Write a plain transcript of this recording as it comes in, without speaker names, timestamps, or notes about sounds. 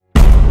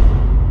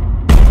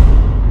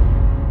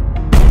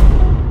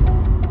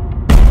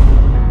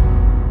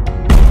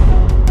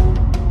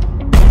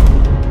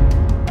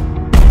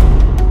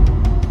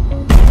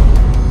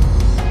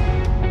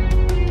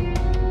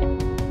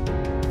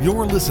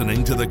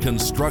listening to the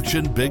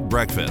Construction Big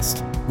Breakfast,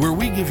 where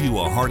we give you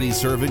a hearty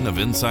serving of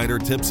insider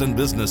tips and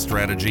business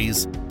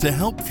strategies to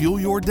help fuel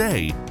your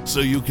day so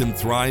you can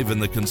thrive in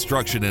the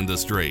construction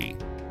industry.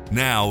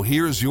 Now,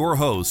 here's your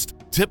host,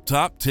 Tip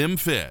Top Tim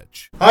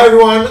Fitch. Hi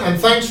everyone, and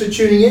thanks for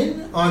tuning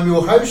in. I'm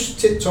your host,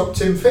 Tip Top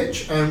Tim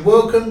Fitch, and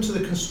welcome to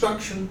the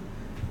Construction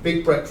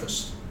Big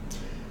Breakfast.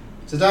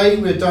 Today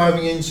we're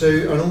diving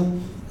into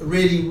a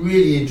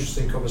really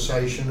interesting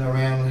conversation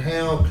around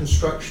how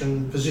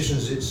construction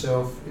positions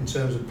itself in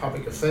terms of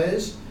public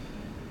affairs,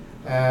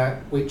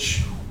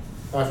 which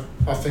I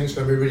think is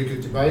going to be a really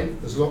good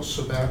debate. There's lots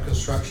about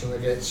construction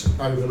that gets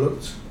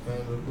overlooked,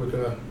 and we're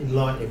going to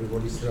enlighten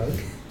everybody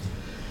today.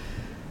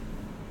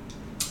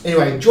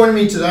 Anyway, joining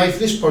me today for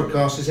this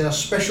podcast is our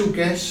special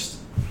guest,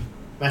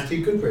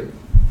 Matthew Goodwin.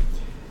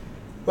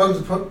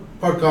 Welcome to the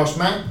podcast,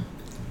 Matt.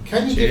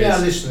 Can you give our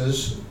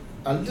listeners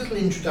a little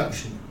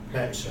introduction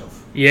about yourself?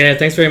 Yeah,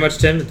 thanks very much,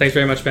 Tim. Thanks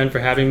very much, Ben, for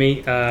having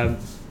me.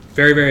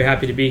 Very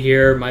happy to be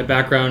here. My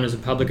background is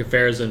in public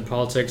affairs and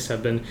politics.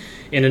 I've been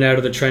in and out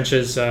of the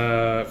trenches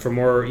for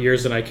more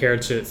years than I care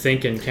to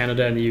think in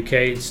Canada and the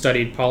UK.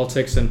 Studied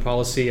politics and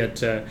policy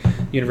at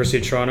University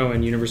of Toronto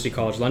and University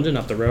College London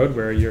up the road,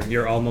 where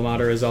your alma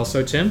mater is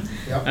also, Tim.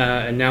 Yep.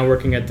 And now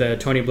working at the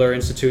Tony Blair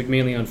Institute,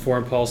 mainly on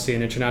foreign policy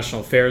and international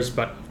affairs,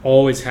 but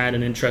always had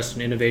an interest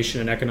in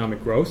innovation and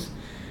economic growth.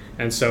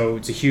 And so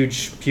it's a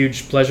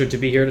huge pleasure to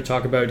be here to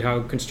talk about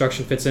how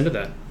construction fits into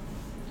that.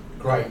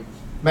 Great.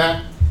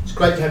 Matt, it's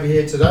great to have you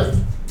here today.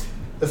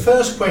 The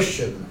first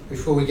question,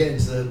 before we get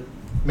into the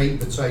meat and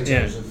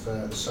potatoes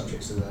of the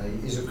subject today,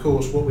 is of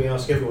course what we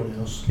ask everyone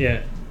else.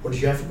 Yeah. What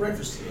did you have for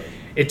breakfast today?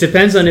 It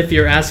depends on if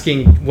you're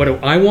asking what do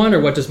I want or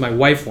what does my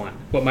wife want.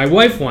 What my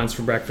wife wants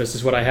for breakfast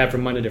is what I have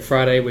from Monday to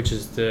Friday, which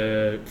is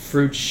the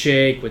fruit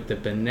shake with the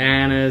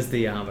bananas,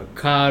 the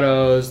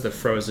avocados, the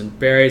frozen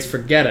berries.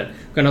 Forget it.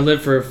 I'm going to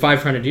live for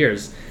 500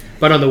 years.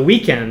 But on the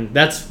weekend,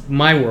 that's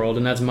my world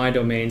and that's my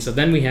domain. So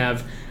then we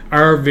have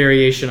our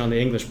variation on the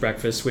English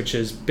breakfast, which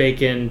is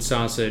bacon,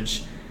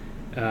 sausage,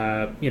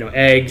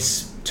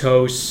 eggs,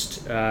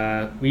 toast.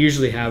 We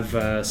usually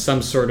have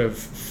some sort of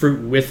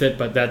fruit with it,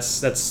 but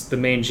that's the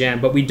main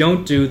jam. But we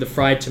don't do the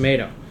fried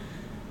tomato.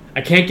 I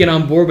can't get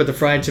on board with the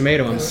fried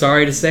tomato. I'm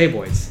sorry to say,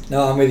 boys.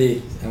 No, I'm with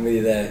you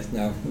there.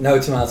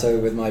 No tomato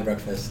with my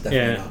breakfast.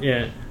 Definitely not.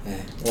 Yeah.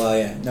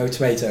 Well, no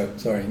tomato.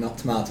 Sorry, not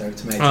tomato.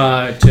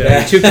 Tomato.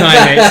 Too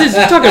kind, mate. This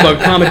is talking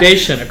about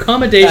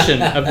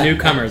accommodation of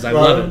newcomers. I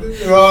love it.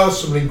 There are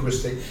some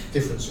linguistic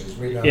differences.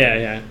 We know.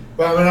 Yeah.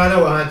 Well, I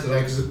know what I had today,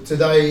 because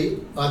today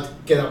I'd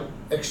get up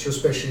extra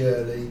especially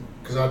early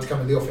because I had to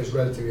come in the office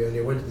relatively early.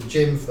 I went to the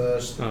gym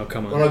first. Oh,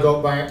 come on. When I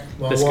got back,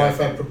 my wife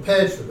had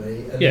prepared for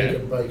me an egg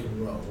and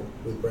bacon roll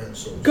with brown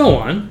sauce. Go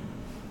on.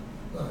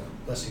 No,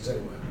 that's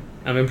exactly what happened.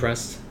 I'm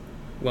impressed.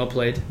 Well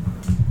played.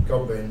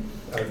 God, Ben.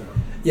 Over.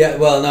 Yeah,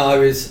 well, no, I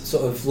was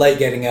sort of late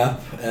getting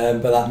up,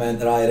 but that meant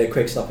that I had a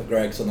quick stop at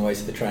Greg's on the way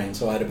to the train,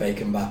 so I had a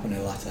bacon bap and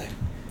a latte.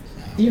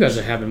 You guys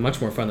are having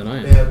much more fun than I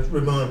am. Yeah,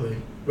 remind me,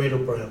 red or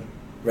brown?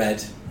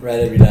 Red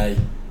every day.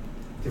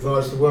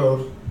 Divides the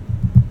world.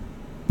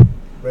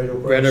 Red or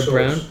brown? Red or sauce.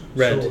 brown?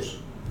 Red. Sauce.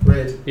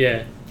 Red.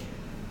 Yeah.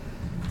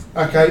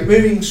 Okay,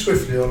 moving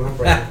swiftly on, not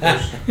brown, of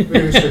course.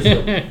 Moving swiftly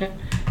on.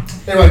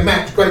 Anyway,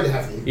 Matt, it's great to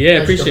have you.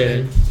 Yeah,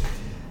 appreciate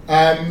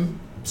it.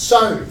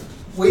 So,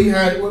 we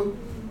had,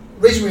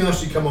 reason we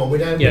asked you to come on, we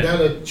had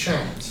a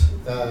chat,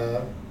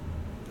 I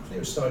think it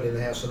was started in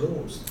the House of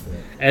Lords.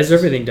 As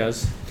everything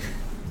does.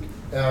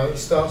 It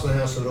starts in the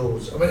House of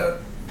Lords. I mean,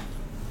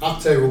 I'll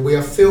tell you what, we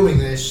are filming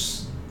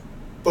this.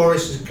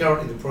 Boris is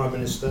currently the Prime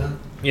Minister.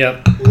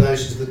 Yeah. Although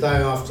this is the day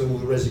after all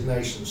the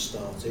resignations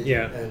started.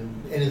 Yeah.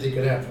 And anything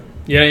could happen.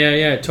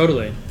 Yeah,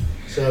 totally.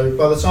 So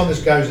by the time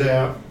this goes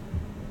out,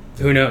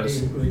 who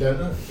knows? We don't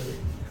know.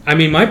 I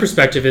mean, my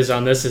perspective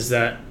on this is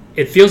that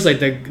it feels like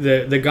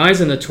the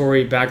guys in the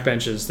Tory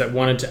backbenches that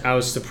wanted to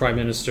oust the Prime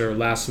Minister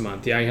last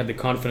month. I had the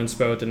confidence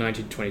vote, the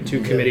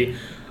 1922 committee.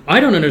 I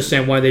don't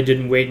understand why they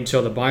didn't wait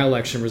until the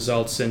by-election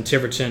results in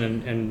Tiverton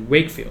and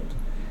Wakefield.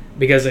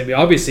 Because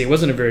obviously it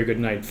wasn't a very good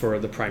night for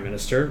the Prime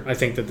Minister. I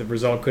think that the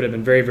result could have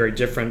been very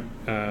different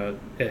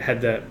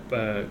had that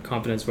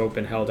confidence vote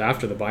been held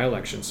after the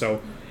by-election.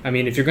 So, I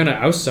mean, if you're going to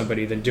oust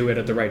somebody, then do it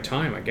at the right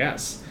time, I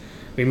guess.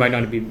 We might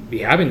not be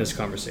having this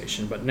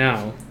conversation, but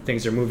now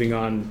things are moving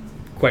on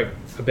quite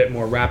a bit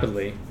more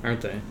rapidly,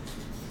 aren't they?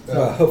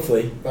 Well,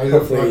 hopefully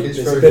there's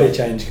a bit of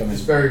change coming.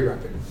 It's very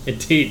rapid.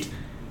 Indeed.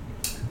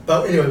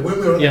 But anyway,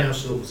 when we were at the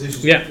House of Lords,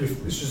 this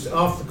was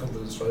after the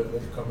confidence vote,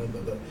 I can't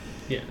remember, but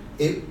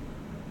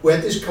we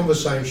had this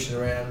conversation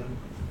around,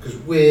 because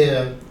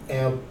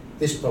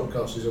this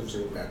podcast is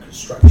obviously all about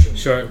construction.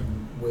 Sure.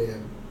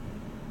 We're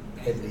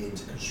heavily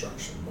into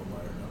construction one way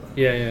or another.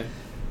 Yeah.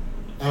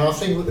 And I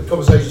think that the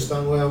conversation's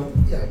done well.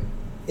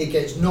 It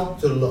gets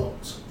knocked a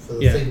lot for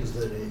the things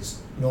that it is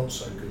not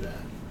so good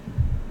at,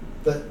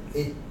 but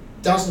it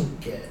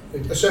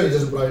certainly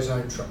doesn't blow its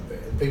own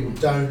trumpet, and people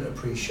don't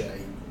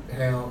appreciate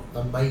how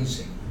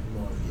amazing,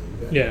 in my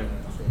view,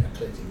 I think our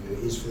collective view,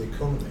 it is for the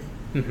economy.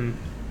 Mm-hmm.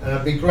 And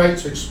it'd be great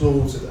to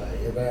explore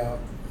today about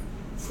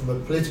from a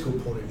political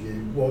point of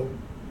view,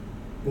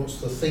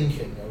 what's the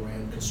thinking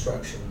around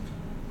construction,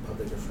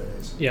 public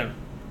affairs? Yeah,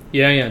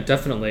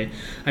 definitely.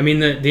 I mean,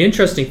 the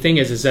interesting thing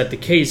is that the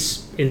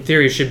case, in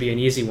theory, should be an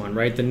easy one,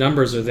 right? The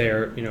numbers are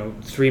there,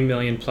 3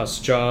 million plus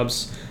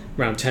jobs,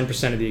 around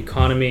 10% of the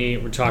economy.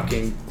 We're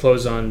talking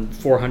close on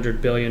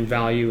 400 billion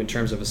value in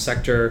terms of a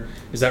sector.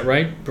 Is that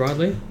right,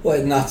 broadly?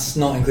 Well, and that's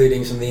not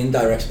including some of the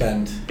indirect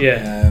spend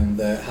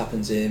that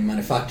happens in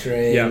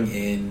manufacturing,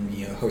 in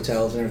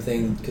hotels and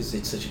everything, because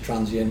it's such a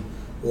transient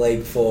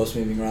labour force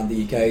moving around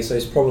the UK. So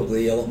it's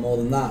probably a lot more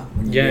than that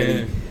when you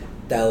really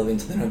delve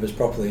into the numbers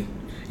properly.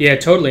 Yeah,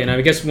 totally. And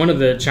I guess one of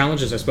the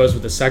challenges, I suppose,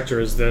 with the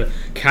sector is the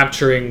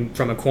capturing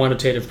from a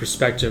quantitative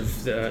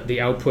perspective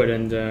the output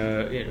and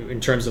in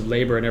terms of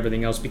labor and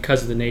everything else,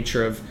 because of the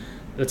nature of,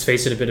 let's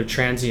face it, a bit of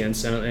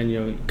transience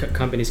and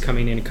companies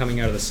coming in and coming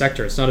out of the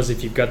sector. It's not as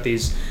if you've got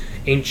these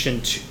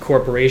ancient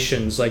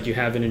corporations like you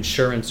have in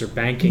insurance or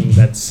banking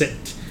that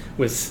sit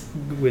with.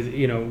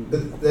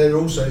 But they're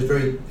also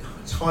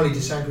it's highly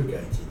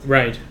disaggregated.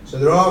 Right. So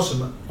there are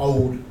some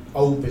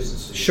old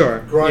businesses. Sure.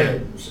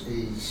 Graham's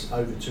is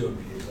over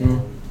 200 years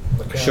old.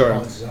 Sure.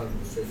 Is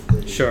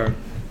 150. Sure.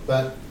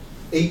 But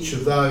each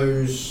of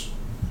those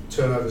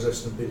turnovers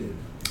less than $1 billion.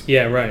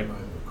 Yeah, right.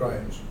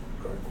 Graham's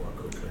growing quite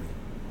quickly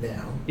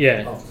now.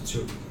 Yeah. After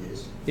 200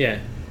 years. Yeah.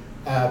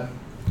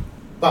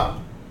 But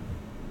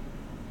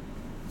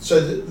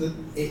so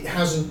it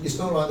hasn't. It's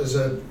not like there's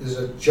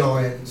a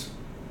giant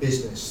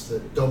business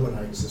that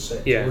dominates the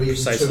sector. Yeah, or even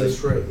precisely. 2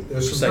 or 3. There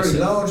are some very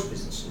large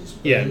businesses,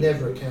 but they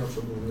never account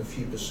for more than a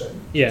few percent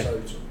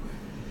total.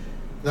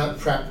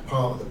 That's perhaps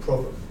part of the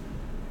problem.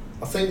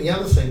 I think the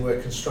other thing where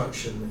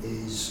construction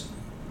is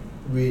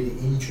really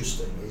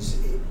interesting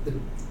is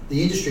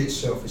the industry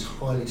itself is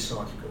highly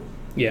cyclical.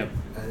 Yeah.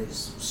 And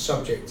it's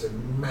subject to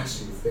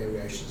massive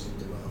variations in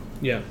demand.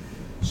 Yeah.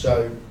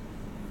 So,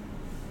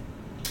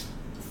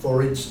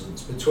 for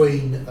instance,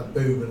 between a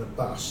boom and a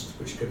bust,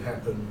 which can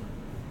happen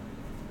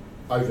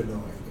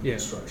overnight in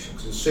construction,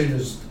 because as soon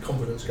as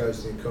confidence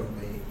goes to the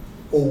economy,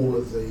 all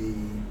of the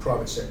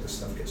private sector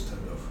stuff gets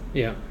turned off.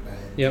 Yeah.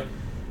 And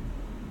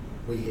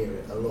we hear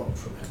it a lot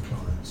from our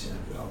clients,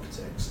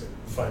 architects, that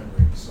phone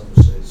rings, someone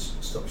says,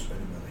 stop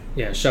spending money.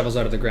 Yeah, shovels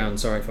out of the ground,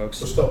 sorry folks.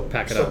 So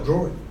pack it stop up.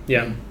 Drawing.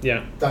 Yeah.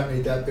 Don't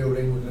need that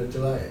building, we're going to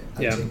delay it.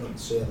 18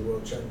 months to see how the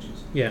world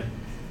changes. Yeah.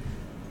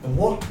 And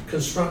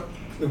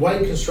the way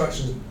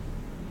construction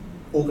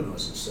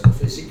organises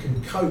itself is it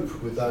can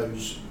cope with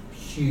those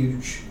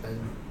huge and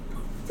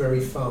very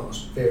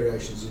fast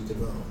variations in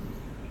demand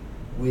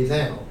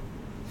without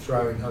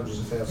throwing hundreds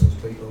of thousands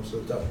of people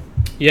onto the dole.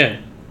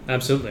 Yeah,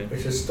 absolutely.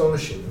 It's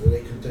astonishing that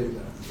it can do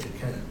that, but it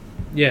can.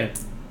 Yeah.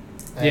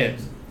 And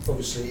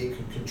obviously it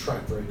can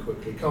contract very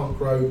quickly. It can't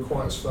grow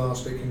quite as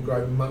fast, but it can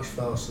grow much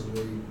faster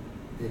than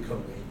the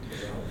economy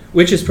as a whole.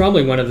 Which is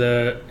probably one of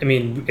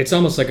it's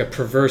almost like a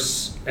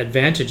perverse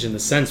advantage in the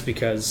sense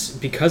because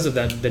of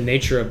that, the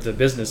nature of the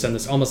business and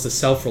this almost the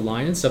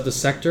self-reliance of the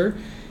sector.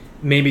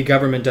 Maybe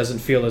government doesn't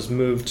feel as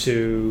moved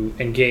to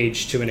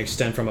engage to an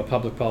extent from a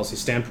public policy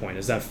standpoint.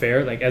 Is that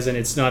fair? Like, as in,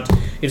 it's not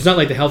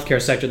like the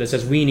healthcare sector that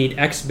says we need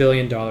X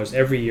billion dollars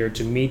every year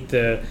to meet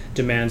the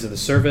demands of the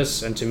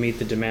service and to meet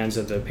the demands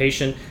of the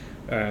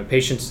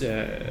patient's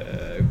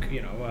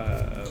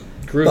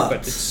group. But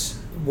it's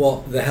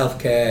what the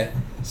healthcare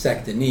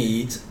sector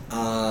needs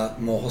are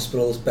more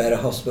hospitals, better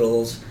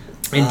hospitals.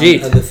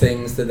 Indeed. Other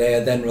things that they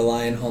are then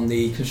reliant on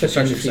the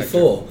construction industry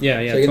for.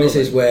 Yeah, so totally. This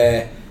is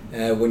where.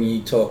 When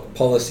you talk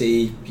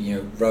policy,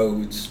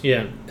 roads,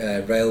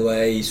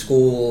 railway,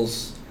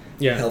 schools,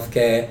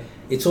 healthcare,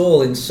 it's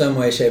all in some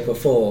way, shape or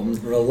form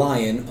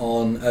reliant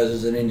on us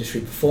as an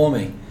industry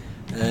performing.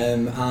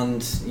 And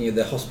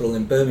the hospital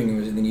in Birmingham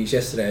was in the news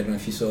yesterday. I don't know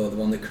if you saw the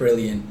one that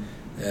Carillion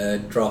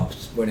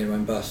dropped when it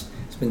went bust.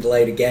 It's been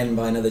delayed again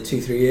by another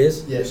 2-3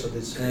 years. Yes, I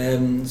did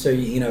see. So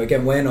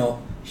again, we're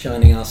not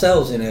shining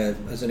ourselves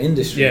as an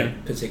industry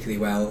particularly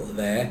well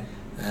there,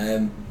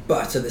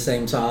 but at the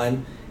same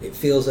time, it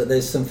feels that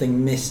there's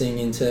something missing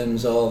in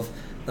terms of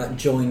that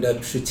joined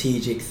up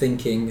strategic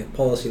thinking at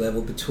policy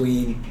level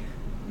between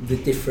the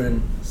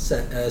different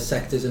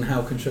sectors and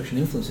how construction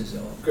influences it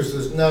all. Because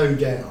there's no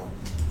doubt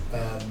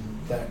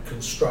that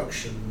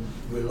construction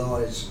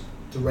relies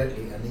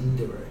directly and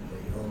indirectly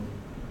on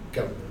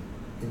government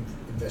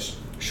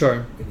investment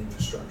in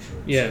infrastructure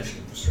and social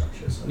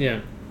infrastructure. So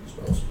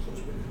hospitals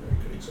been a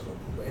very good example,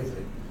 but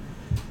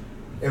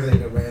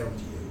everything around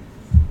you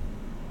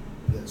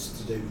that's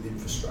to do with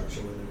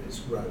infrastructure, whether it's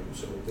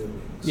roads or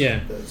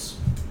buildings,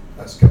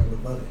 that's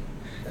government money.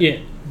 Yeah,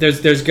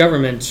 there's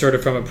government sort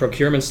of from a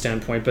procurement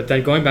standpoint, but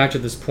then going back to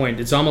this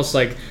point, it's almost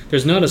like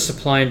there's not a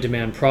supply and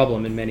demand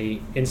problem in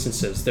many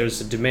instances.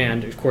 There's a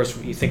demand, of course,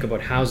 when you think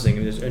about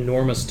housing, there's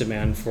enormous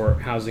demand for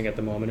housing at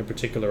the moment, in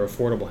particular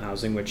affordable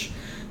housing, which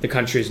the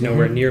country is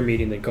nowhere near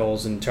meeting the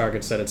goals and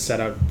targets that it's set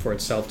out for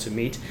itself to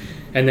meet.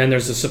 And then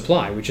there's the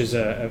supply, which is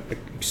a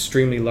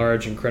extremely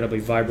large, incredibly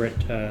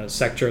vibrant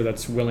sector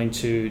that's willing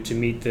to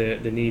meet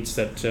the needs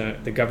that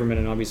the government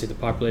and obviously the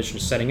population are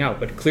setting out.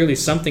 But clearly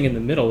something in the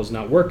middle is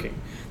not working.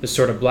 the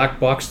sort of black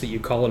box that you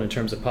call it in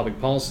terms of public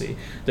policy,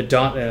 the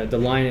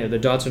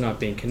dots are not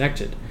being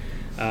connected.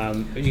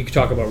 You could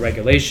talk about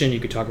regulation, you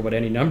could talk about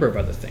any number of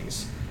other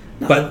things.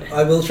 No, but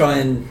I will try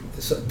and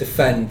sort of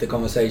defend the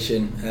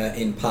conversation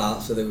in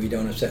part so that we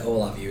don't upset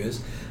all our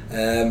viewers,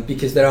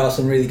 because there are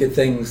some really good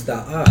things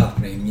that are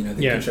happening. You know,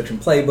 the construction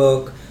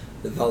playbook,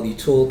 the value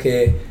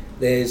toolkit.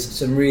 There's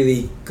some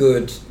really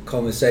good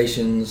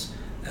conversations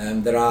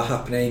that are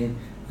happening.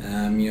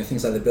 You know,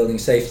 things like the Building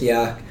Safety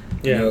Act.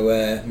 You know,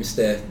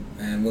 Mr.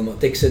 Wilmot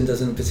Dixon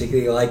doesn't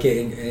particularly like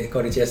it,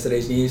 according to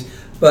yesterday's news.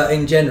 But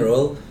in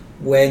general,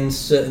 when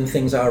certain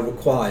things are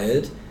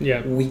required,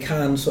 we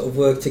can sort of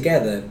work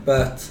together.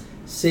 But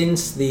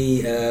since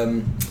the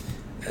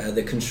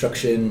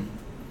construction,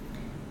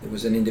 there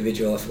was an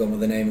individual, I forgot what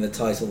the name of the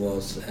title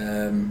was.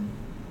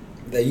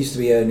 There used to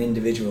be an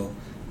individual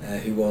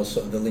who was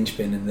sort of the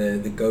linchpin and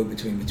the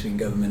go-between between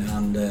government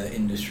and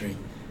industry.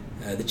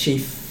 The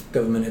chief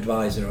government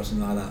advisor or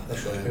something like that.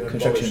 That's right.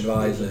 Construction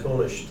advisor. It was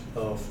abolished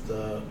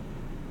after,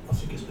 I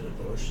think it's been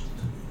abolished.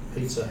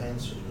 Peter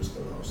Hansford was the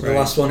last. The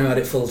last one who had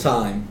it full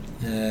time.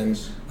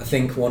 I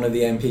think one of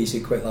the MPs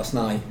who quit last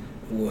night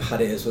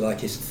had it as like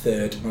his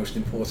third most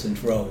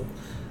important role,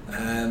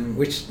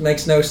 which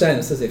makes no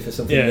sense, does it, for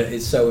something that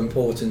is so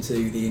important to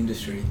the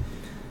industry.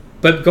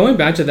 But going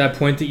back to that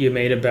point that you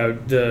made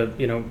about the,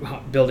 you know,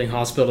 building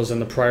hospitals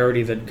and the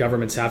priority that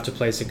governments have to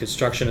place in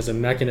construction as a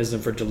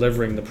mechanism for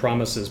delivering the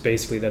promises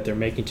basically that they're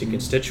making to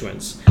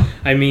constituents.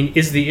 I mean,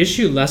 is the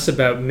issue less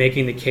about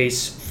making the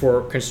case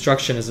for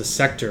construction as a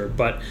sector,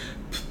 but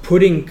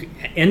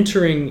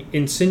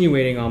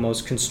insinuating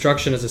almost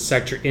construction as a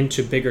sector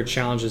into bigger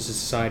challenges that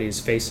society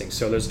is facing?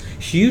 So there's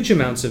huge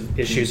amounts of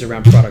issues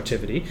around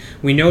productivity.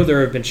 We know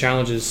there have been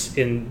challenges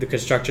in the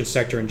construction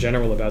sector in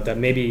general about that,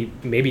 maybe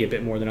a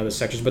bit more than other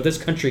sectors, but this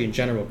country in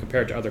general,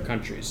 compared to other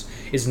countries,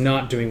 is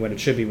not doing what it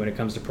should be when it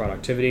comes to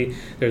productivity.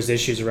 There's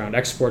issues around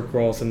export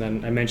growth, and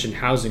then I mentioned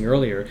housing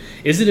earlier.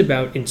 Is it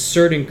about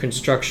inserting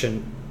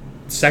construction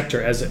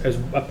sector as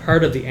a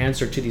part of the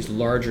answer to these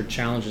larger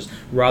challenges,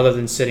 rather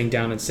than sitting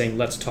down and saying,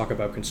 let's talk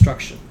about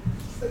construction?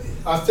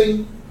 I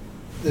think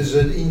there's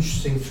an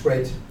interesting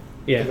thread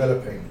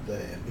developing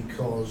there,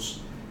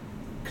 because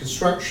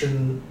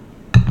construction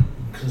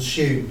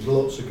consumes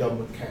lots of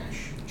government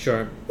cash.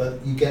 Sure.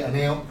 But you get an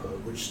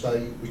output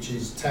which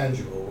is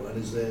tangible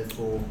and is there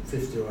for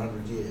 50 or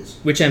 100 years.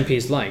 Which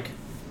MPs like.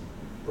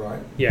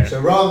 Right? Yeah. So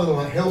rather than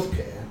like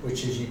healthcare,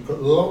 which is you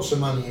put lots of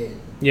money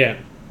in. Yeah.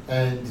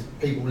 And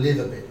people live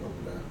a bit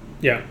longer.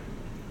 Yeah.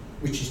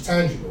 Which is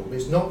tangible, but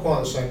it's not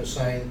quite the same as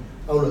saying,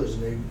 oh look, there's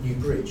a new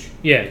bridge.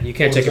 Yeah, you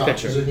can't take a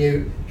picture. There's a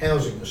new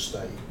housing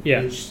estate,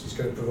 which is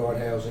going to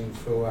provide housing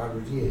for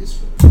 100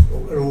 years,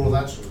 and all of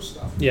that sort of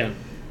stuff. Yeah.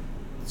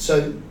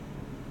 So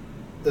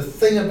the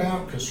thing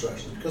about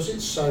construction, because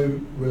it's so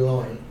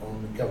reliant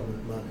on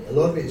government money, a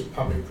lot of it is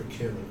public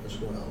procurement as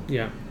well.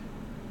 Yeah.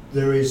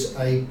 There is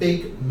a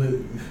big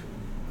move,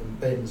 and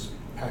Ben's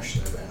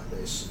passionate about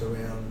this,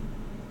 around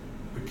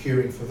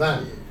procuring for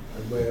value,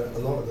 and where a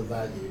lot of the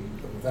value,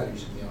 or the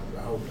values in the eye of the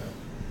beholder,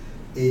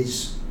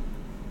 is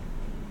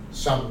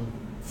some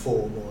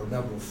form or a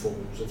number of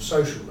forms of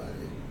social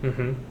value.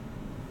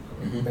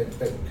 I mean, Ben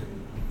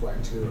can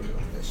wax lyrical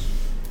on this.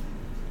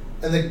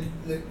 And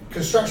the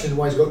construction in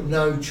a way has got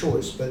no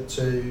choice but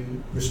to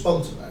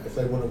respond to that if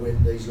they want to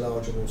win these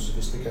larger, more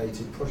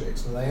sophisticated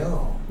projects, and they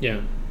are. Yeah.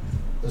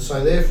 And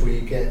so therefore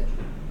you get,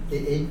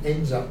 it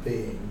ends up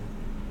being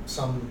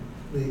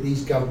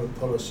these government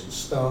policies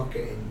start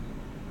getting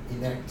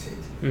enacted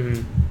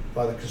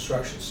by the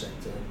construction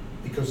sector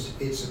because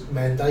it's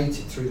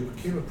mandated through the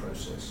procurement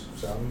process.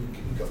 So I mean,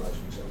 you've got those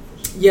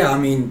examples. Yeah, I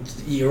mean,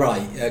 you're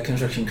right.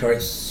 Construction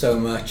creates so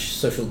much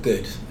social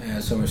good,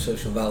 so much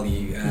social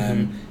value.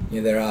 You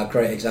know, there are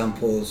great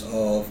examples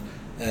of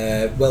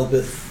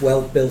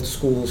well-built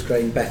schools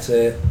creating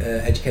better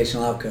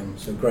educational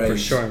outcomes, so grades. For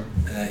sure.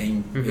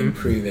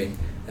 Improving.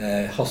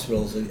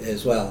 Hospitals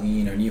as well.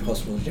 You know, new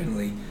hospitals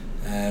generally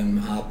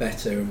are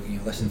better, you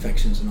know, less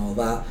infections and all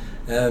that.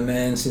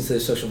 And since the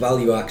Social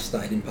Value Act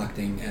started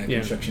impacting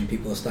construction,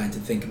 people are starting to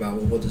think about,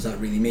 well, what does that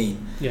really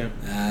mean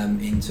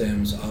in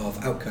terms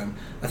of outcome?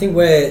 I think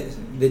where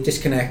the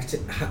disconnect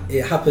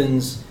it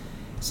happens,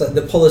 it's like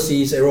the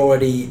policies are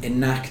already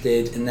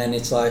enacted, and then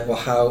it's like, well,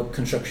 how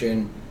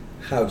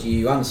do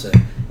you answer?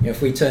 You know,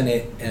 if we turn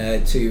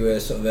it to a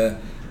sort of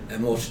a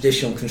more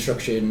traditional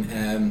construction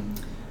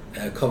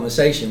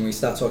conversation, we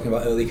start talking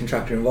about early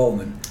contractor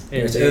involvement.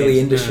 It's early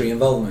industry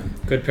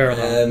involvement. Good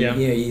parallel.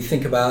 You know, you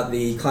think about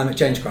the climate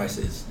change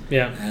crisis.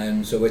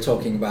 Yeah. So we're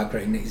talking about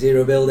creating net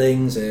zero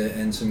buildings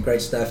and some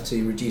great stuff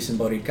to reduce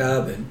embodied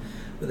carbon,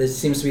 but there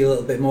seems to be a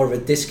little bit more of a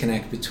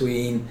disconnect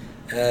between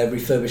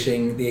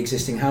refurbishing the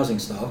existing housing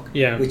stock,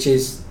 which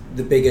is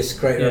the biggest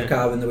creator of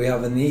carbon that we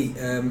have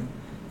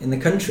in the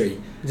country.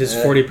 Just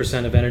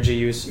 40% of energy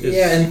use is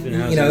and in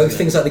housing, you know,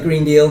 things like the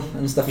Green Deal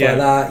and stuff like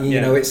that,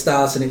 you know, it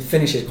starts and it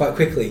finishes quite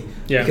quickly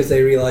because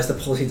they realise the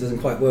policy doesn't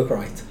quite work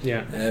right.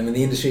 And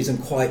the industry isn't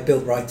quite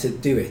built right to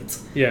do it.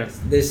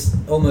 There's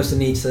almost a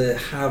need to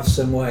have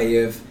some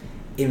way of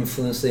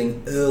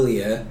influencing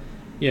earlier.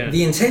 Yeah.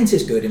 The intent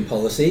is good in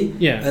policy,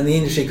 and the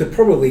industry could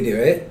probably do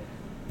it,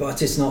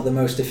 but it's not the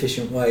most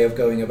efficient way of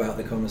going about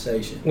the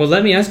conversation. Well,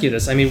 let me ask you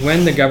this. I mean,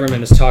 when the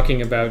government is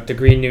talking about the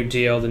Green New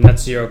Deal, the net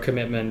zero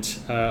commitment,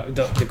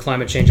 the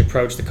climate change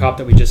approach, the COP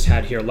that we just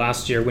had here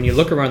last year, when you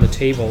look around the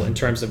table in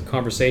terms of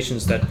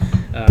conversations that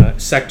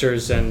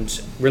sectors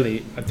and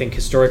really, I think,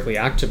 historically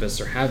activists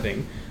are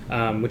having,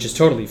 which is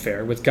totally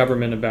fair, with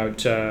government about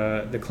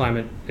the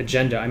climate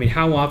agenda, I mean,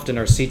 how often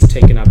are seats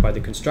taken up by the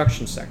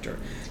construction sector?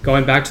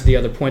 Going back to the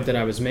other point that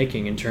I was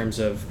making in terms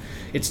of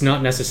it's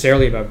not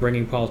necessarily about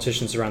bringing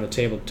politicians around the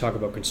table to talk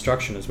about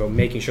construction. It's about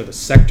making sure the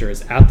sector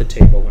is at the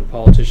table when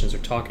politicians are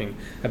talking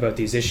about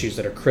these issues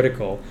that are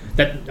critical.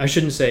 That I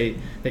shouldn't say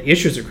that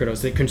issues are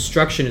critical. That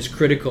construction is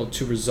critical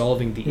to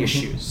resolving the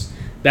issues.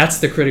 That's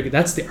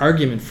the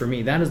argument for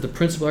me. That is the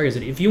principal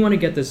argument. That if you want to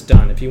get this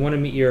done, if you want to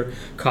meet your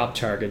COP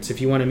targets,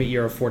 if you want to meet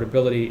your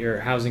affordability,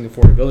 your housing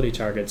affordability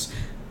targets,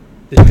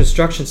 the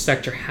construction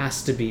sector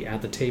has to be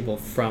at the table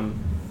from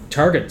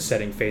target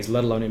setting phase,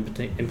 let alone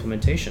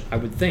implementation, I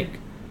would think.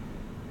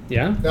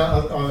 Yeah?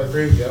 No, I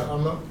agree with you.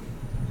 I'm not.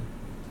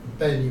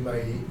 Ben, you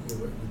may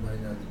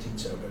know the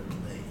detail better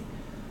than me.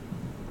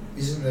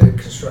 Isn't the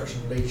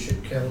Construction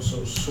Leadership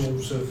Council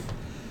sort of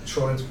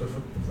trying to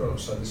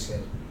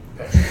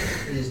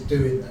is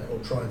doing that or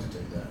trying to do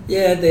that?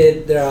 Yeah,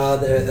 there are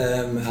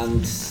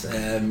and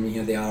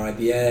the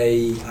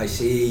RIBA,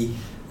 ICE,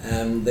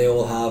 they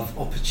all have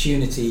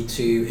opportunity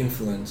to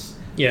influence.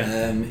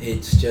 Yeah.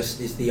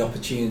 It's the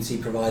opportunity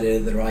provided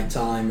at the right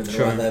time, at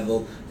the right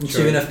level, and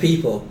to enough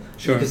people.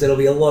 Sure. Because there'll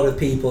be a lot of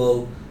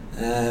people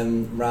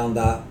around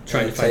that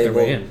trying to table, fight their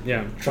way in.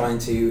 Yeah. Trying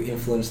to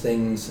influence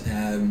things.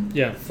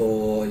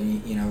 For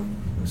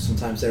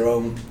sometimes their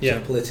own sort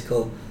of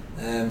political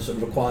sort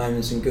of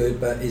requirements and good,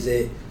 but is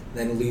it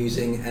then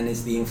losing, and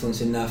is the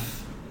influence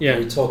enough? Yeah. Are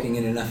we talking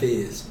in enough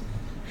ears?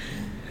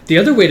 The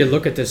other way to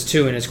look at this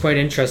too, and it's quite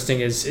interesting,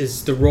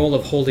 is the role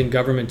of holding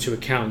government to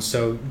account.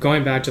 So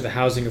going back to the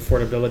housing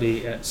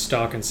affordability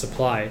stock and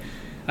supply,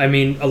 I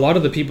mean, a lot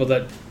of the people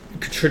that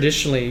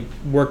traditionally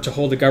work to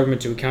hold the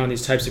government to account on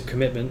these types of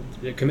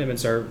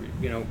commitments are,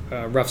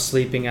 rough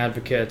sleeping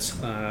advocates,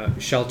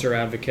 shelter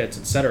advocates,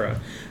 etc.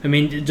 I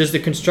mean, does the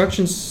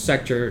construction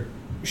sector,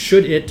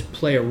 should it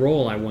play a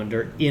role, I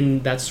wonder,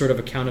 in that sort of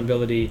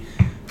accountability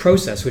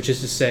process, which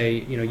is to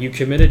say, you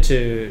committed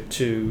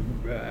to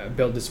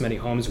build this many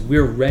homes,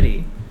 we're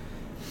ready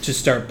to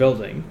start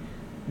building.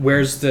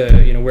 Where's the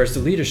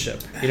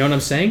leadership? You know what I'm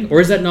saying?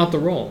 Or is that not the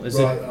role? There's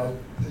a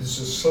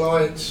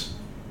slight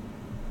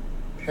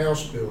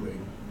house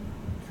building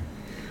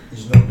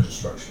is not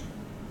construction.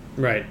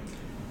 Right.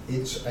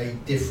 It's a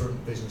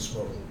different business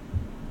model.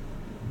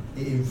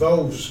 It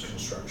involves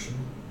construction,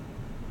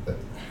 but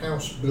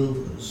house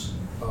builders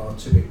are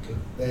typically,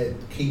 their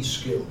key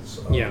skills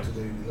are to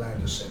do with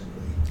land assembly.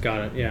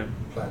 Got it, yeah.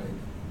 Planning,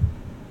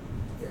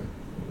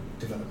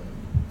 development,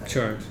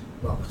 and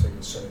marketing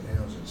and selling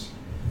houses.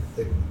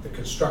 The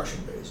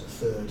construction bit is a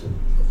third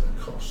of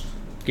the cost.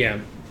 Yeah.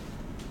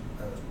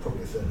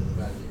 Probably a third of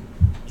the value,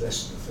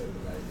 less than a third of the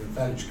value. The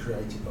value is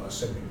created by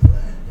assembling the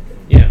land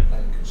and getting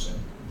planning consent,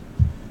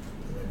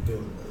 and then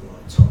building at the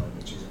right time,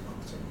 which is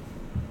marketing.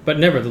 But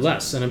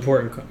nevertheless, an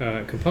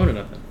important component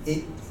of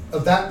it.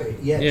 Of that bit,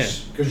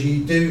 yes, because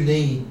you do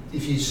need,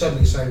 if you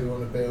suddenly say we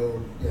want to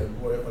build,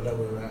 whatever, I know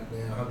where we're at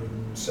now,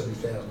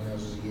 170,000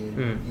 houses a year,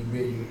 you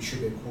really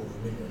should be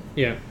 $250,000.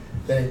 Yeah.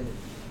 Then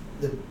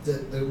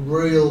the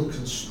real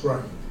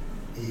constraint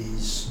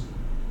is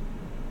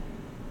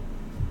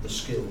the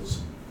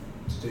skills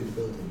to do the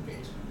building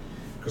bit,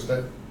 because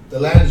the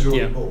land is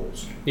already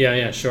bought.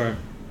 Yeah, sure.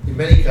 In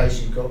many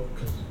cases, you've got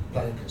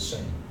planning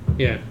consent.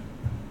 Yeah.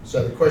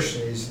 So the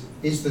question is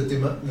the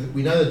demand?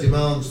 We know the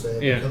demand's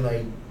there, but can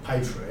they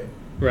pay for it?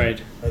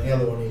 Right. And the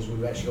other one is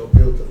we've actually got to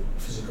build the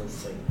physical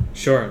thing.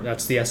 Sure,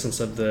 that's the essence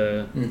of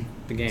the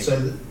game.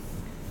 So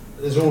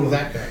there's all of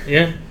that going.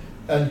 Yeah.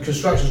 And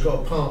construction's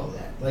got a part of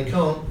that. They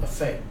can't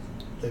affect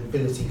the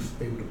ability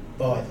for people to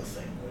buy the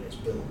thing when it's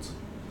built.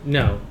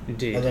 No,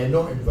 indeed. And they're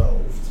not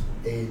involved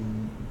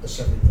in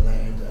assembling the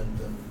land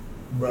and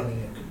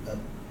running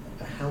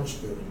a house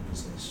building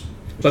business.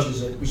 Which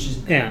is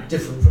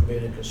different from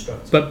being a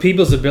constructor. But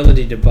people's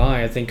ability to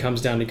buy, I think,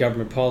 comes down to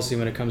government policy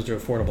when it comes to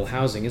affordable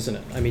housing, isn't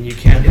it? I mean, you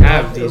can't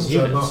have these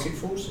units. Market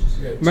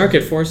forces.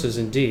 Market forces,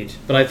 indeed.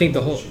 But I think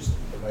the whole...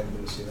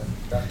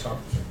 That type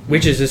of thing.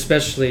 Which is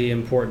especially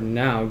important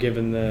now,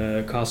 given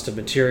the cost of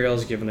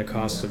materials, given the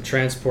cost of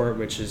transport,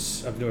 which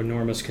is of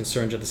enormous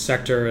concern to the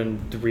sector,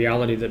 and the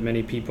reality that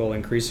many people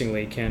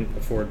increasingly can't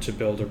afford to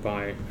build or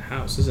buy a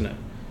house, isn't it?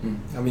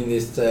 I mean,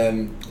 there's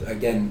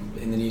again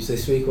in the news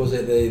this week, was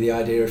it the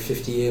idea of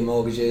 50-year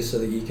mortgages so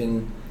that you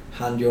can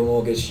hand your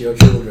mortgage to your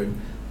children?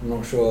 I'm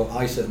not sure.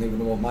 I certainly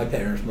wouldn't want my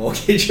parents'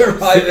 mortgage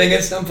arriving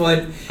at some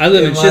point I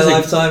live in my Chiswick.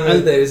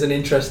 lifetime. There is an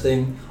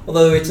interesting,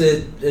 although it's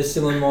a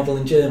similar model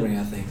in Germany,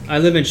 I think. I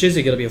live in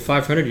Chiswick. It'll be a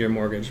 500-year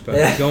mortgage,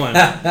 but go on.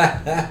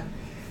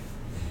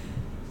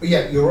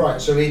 Yeah, you're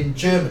right. So in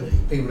Germany,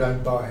 people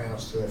don't buy a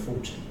house till they're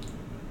 40.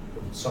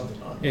 something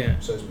like Yeah.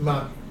 that. So it's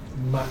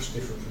much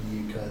different from the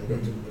UK. They've got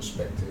a different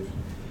perspective.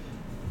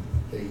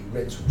 The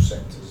rental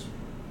sector's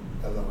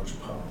a large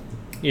part.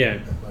 Yeah.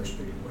 And most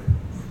people rent.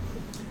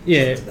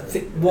 Yeah. I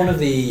think one of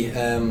the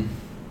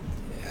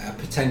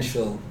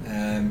potential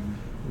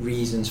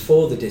reasons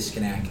for the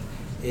disconnect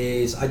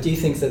is I do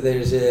think that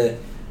there's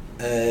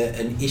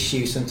an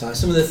issue sometimes.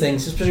 Some of the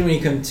things, especially when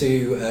you come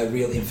to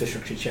real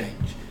infrastructure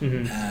change,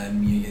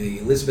 the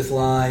Elizabeth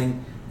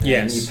Line,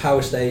 new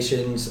power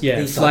stations,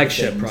 these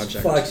flagship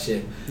projects,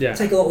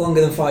 take a lot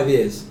longer than 5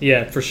 years.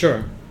 Yeah, for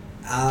sure.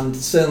 And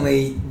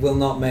certainly will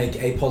not make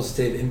a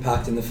positive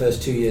impact in the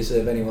first 2 years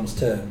of anyone's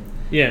term.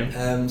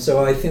 Yeah.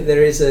 So I think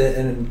there is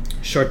a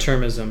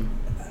short-termism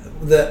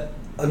that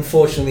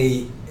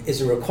unfortunately is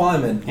a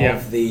requirement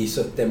of the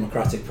sort of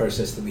democratic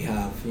process that we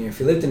have. You know, if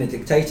you lived in a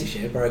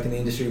dictatorship, I reckon the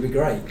industry would be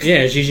great.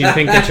 Yeah, Xi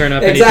Jinping can turn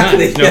up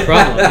exactly. anytime. No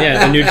problem.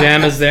 Yeah, the new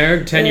dam is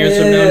there. 10 years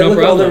from now, no look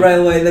problem. At all the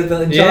railway they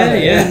built in China.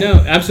 Yeah,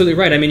 no, absolutely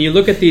right. I mean, you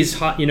look at these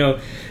hot,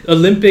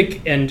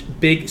 Olympic and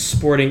big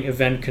sporting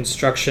event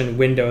construction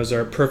windows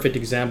are perfect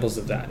examples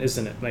of that,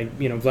 isn't it? Like,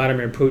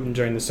 Vladimir Putin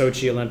during the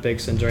Sochi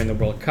Olympics and during the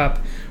World Cup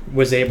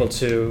was able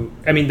to,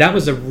 that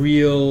was a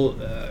real,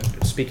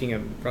 speaking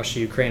of Russia,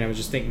 Ukraine, I was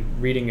just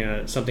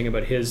reading something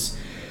about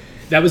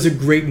that was a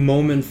great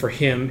moment for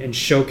him in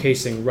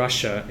showcasing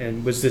Russia,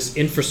 and was this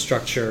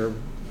infrastructure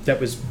that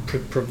was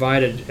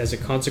provided as a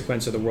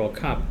consequence of the World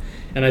Cup.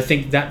 And I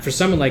think that for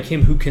someone like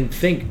him who can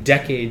think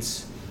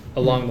decades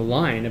along the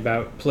line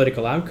about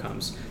political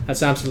outcomes,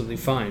 that's absolutely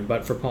fine.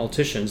 But for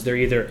politicians, they're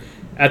either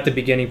at the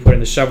beginning putting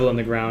the shovel in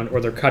the ground,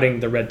 or they're cutting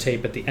the red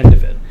tape at the end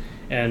of it.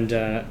 And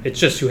it's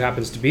just who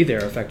happens to be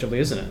there, effectively,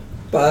 isn't it?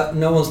 But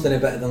no one's done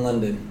it better than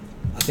London.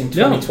 I think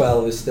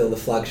 2012 is still the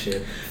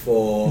flagship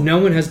for no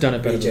one has done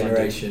it better than London.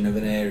 Regeneration of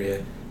an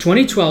area.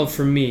 2012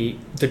 for me,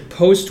 the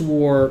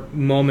post-war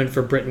moment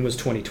for Britain was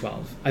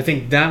 2012. I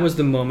think that was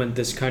the moment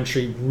this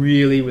country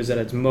really was at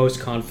its most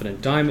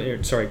confident.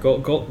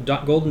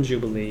 Golden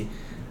Jubilee,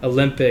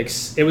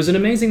 Olympics. It was an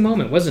amazing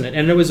moment, wasn't it?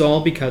 And it was all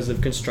because of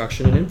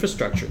construction and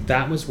infrastructure.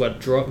 That was what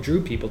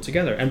drew people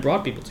together and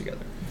brought people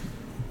together.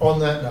 On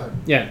that note.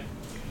 Yeah.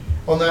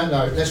 On that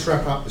note, let's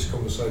wrap up this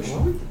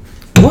conversation.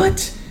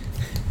 What?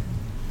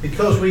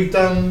 Because we've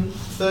done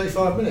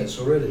 35 minutes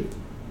already.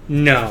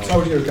 No. I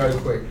told you to go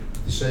quick.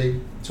 You see,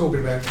 talking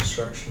about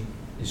construction,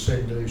 you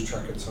seem to lose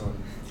track of time.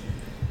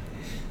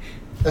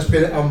 That's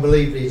been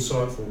unbelievably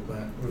insightful,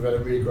 Matt. We've had a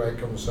really great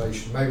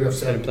conversation. Maybe I've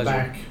said it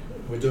back.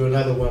 We'll do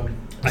another one.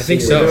 I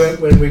think so. We'll do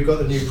it when we've got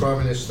the new Prime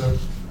Minister.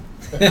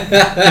 And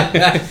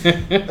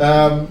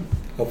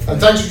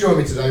thanks for joining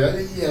me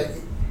today.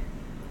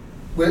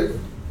 Where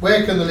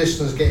can the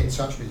listeners get in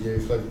touch with you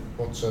if they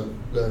want to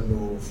learn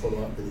more or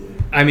follow up with you?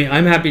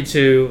 I'm happy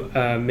to.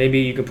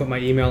 Maybe you can put my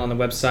email on the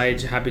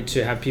website. Happy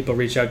to have people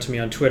reach out to me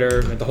on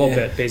Twitter. The whole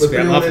bit, basically.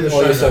 I'm up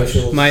all your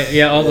socials.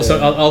 All the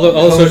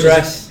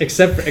socials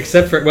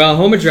except for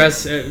home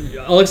address.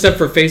 All except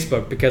for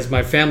Facebook, because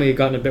my family had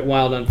gotten a bit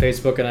wild on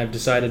Facebook, and I've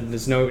decided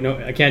there's no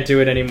I can't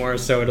do it anymore.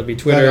 So it'll be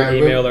Twitter,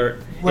 email, or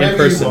in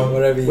person. I'm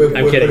kidding.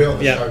 Put it on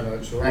the show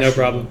notes, no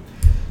problem.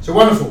 So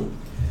wonderful.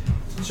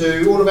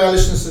 To all of our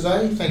listeners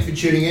today, thank you for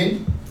tuning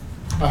in.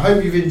 I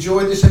hope you've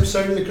enjoyed this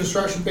episode of the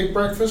Construction Big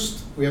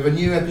Breakfast. We have a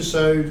new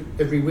episode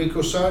every week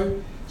or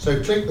so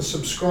click the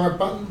subscribe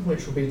button,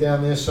 which will be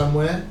down there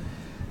somewhere.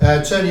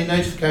 Turn your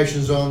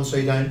notifications on so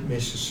you don't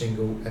miss a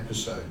single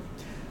episode.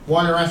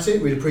 While you're at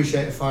it, we'd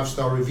appreciate a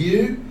 5-star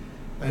review.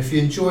 And if you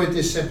enjoyed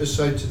this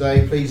episode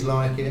today, please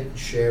like it and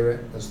share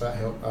it, as that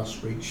helps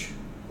us reach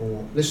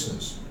more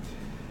listeners.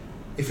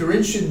 If you're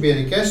interested in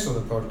being a guest on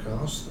the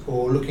podcast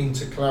or looking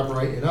to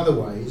collaborate in other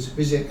ways,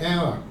 visit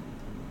our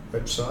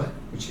website,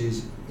 which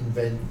is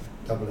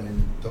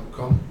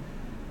inventnn.com.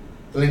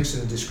 The link's in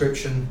the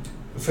description.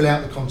 Fill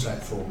out the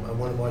contact form and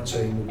one of my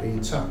team will be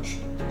in touch.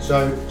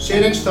 So, see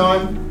you next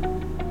time.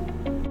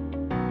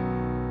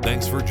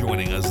 Thanks for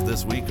joining us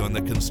this week on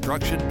the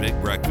Construction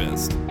Big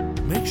Breakfast.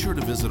 Make sure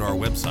to visit our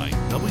website,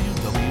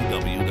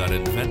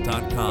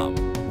 www.invent.com,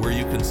 where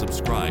you can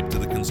subscribe to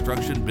the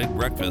Construction Big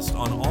Breakfast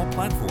on all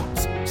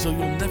platforms, so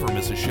you'll never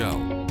miss a show.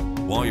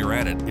 While you're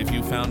at it, if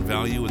you found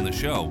value in the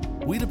show,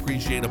 we'd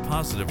appreciate a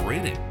positive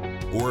rating.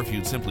 Or if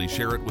you'd simply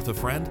share it with a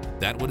friend,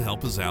 that would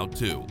help us out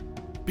too.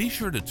 Be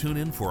sure to tune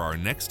in for our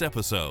next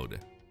episode.